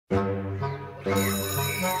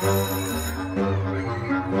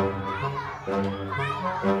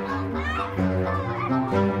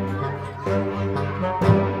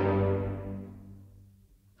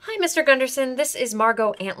Hi, Mr. Gunderson. This is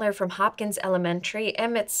Margot Antler from Hopkins Elementary,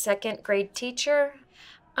 Emmett's second grade teacher.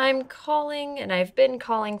 I'm calling, and I've been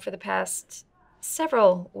calling for the past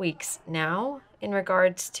several weeks now, in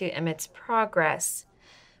regards to Emmett's progress.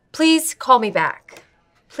 Please call me back.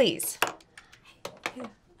 Please.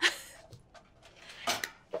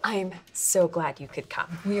 I'm so glad you could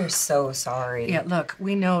come. We are so sorry. Yeah, look,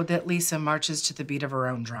 we know that Lisa marches to the beat of her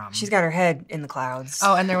own drum. She's got her head in the clouds.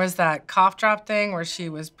 Oh, and there was that cough drop thing where she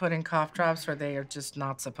was putting cough drops where they are just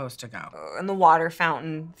not supposed to go. And the water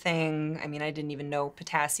fountain thing. I mean, I didn't even know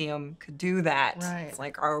potassium could do that. Right. It's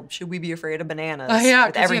like, should we be afraid of bananas? Yeah,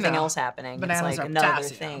 with everything else happening. Bananas it's like are another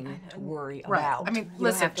potassium. thing to worry Right. about. I mean, You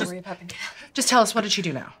listen, don't have to worry about bananas. just tell us, what did she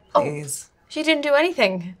do now? Please. She didn't do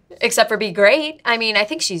anything except for be great. I mean, I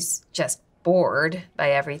think she's just bored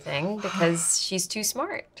by everything because she's too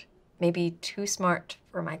smart. Maybe too smart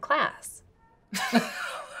for my class.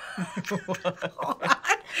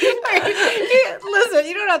 Listen,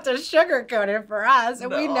 you don't have to sugarcoat it for us.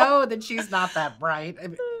 And we know that she's not that bright. I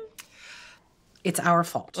mean, it's our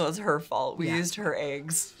fault. Well, it's her fault. We used her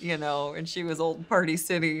eggs, you know, and she was old Party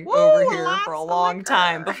City Woo, over here for a lots of long liquor.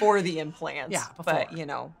 time before the implants. Yeah, before. But, you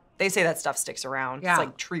know, they say that stuff sticks around. Yeah. It's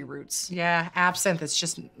like tree roots. Yeah, absinthe is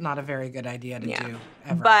just not a very good idea to do,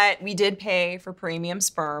 ever. But we did pay for premium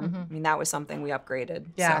sperm. I mean, that was something we upgraded.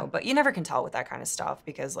 Yeah. So, but you never can tell with that kind of stuff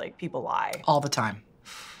because, like, people lie. All the time.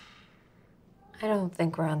 I don't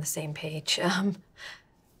think we're on the same page.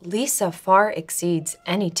 Lisa far exceeds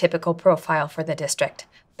any typical profile for the district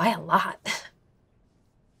by a lot.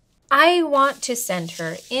 I want to send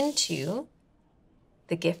her into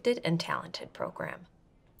the Gifted and Talented program.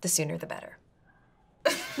 The sooner the better.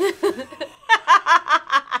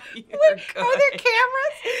 You're good. Are there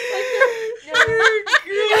cameras?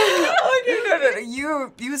 Okay,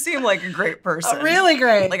 no. You seem like a great person. Oh, really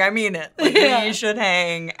great. Like, I mean it. Like, Yeah. we should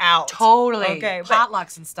hang out. Totally. Okay, but-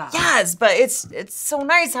 Potlucks and stuff. Yes, but it's so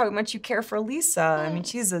nice how much you care for Lisa. I mean,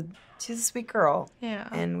 she's a sweet girl. Yeah.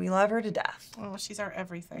 And we love her to death. Oh, she's our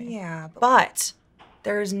everything. Yeah, but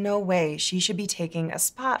there's no way she should be taking a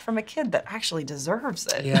spot from a kid that actually deserves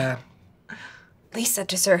it. Yeah. Lisa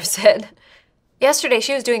deserves it. Yesterday,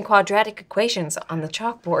 she was doing quadratic equations on the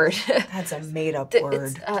chalkboard. That's a made-up It's,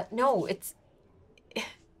 word. no, it's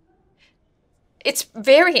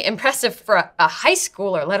very impressive for a high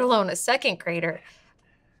schooler, let alone a second grader.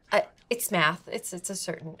 It's math. It's a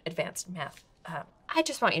certain advanced math. I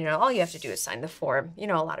just want you to know, all you have to do is sign the form. You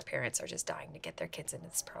know, a lot of parents are just dying to get their kids into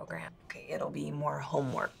this program. Okay, it'll be more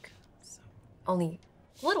homework. Only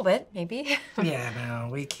a little bit, maybe. Yeah, no,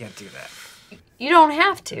 we can't do that. You don't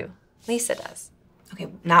have to. Lisa does. Okay,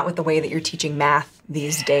 not with the way that you're teaching math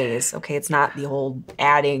these days. Okay, it's not the old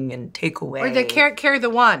adding and take away. Or they can't carry the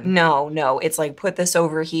one. No, it's like put this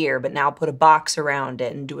over here, but now put a box around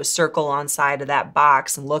it and do a circle on side of that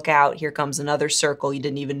box and look out, here comes another circle you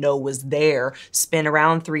didn't even know was there. Spin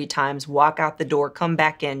around 3 times, walk out the door, come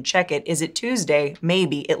back in, check it. Is it Tuesday?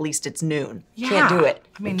 Maybe, at least it's noon. Yeah. Can't do it.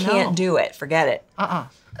 I mean, Can't no. do it, forget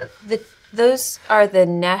it. Those are the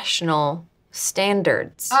national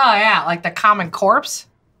standards. Oh, yeah, like the Common Corpse?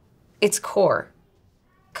 It's core.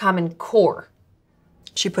 Common core.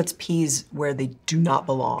 She puts peas where they do not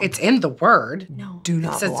belong. It's in the word. No. do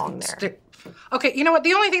not Says- belong there. Okay, you know what?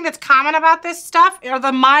 The only thing that's common about this stuff are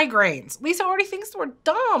the migraines. Lisa already thinks we're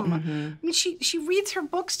dumb. I mean, she reads her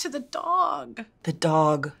books to the dog. The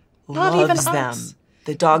dog Not even loves them. us.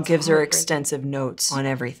 The dog gives her heartbreaking. extensive notes on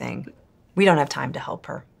everything. We don't have time to help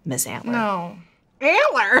her, Miss Antler. No.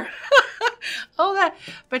 Antler? Oh, that.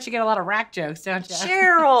 Bet you get a lot of rack jokes, don't you?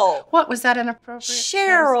 Cheryl! What, was that inappropriate?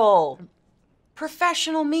 Cheryl!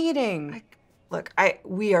 Professional meeting. Look,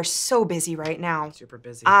 we are so busy right now. Super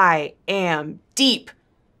busy. I am deep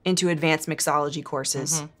into advanced mixology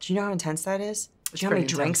courses. Do you know how intense that is? Do you know how many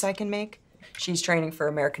pretty drinks intense. I can make? She's training for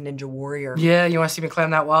American Ninja Warrior. Yeah, you want to see me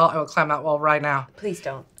climb that wall? I will climb that wall right now. Please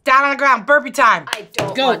don't. Down on the ground, burpee time. I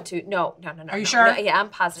don't Go. want to. No. Are you no, sure? no. Yeah, I'm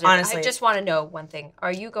positive. Honestly. I just want to know one thing.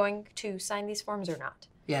 Are you going to sign these forms or not?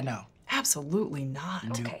 Yeah, no. Absolutely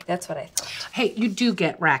not. Okay, that's what I thought. Hey, you do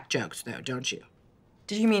get rack jokes, though, don't you?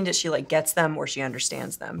 Did you mean that she like gets them or she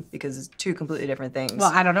understands them? Because it's 2 completely different things.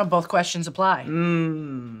 Well, I don't know. Both questions apply.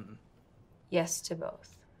 Yes to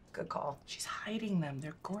both. Good call. She's hiding them.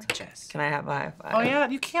 They're gorgeous. Can I have a high five? Oh, yeah?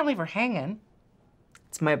 You can't leave her hanging.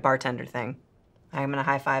 It's my bartender thing. I'm gonna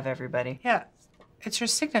high five everybody. Yeah. It's her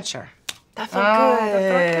signature. That felt Oh, good.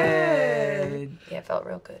 that felt good. Yeah, it felt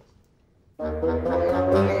real good.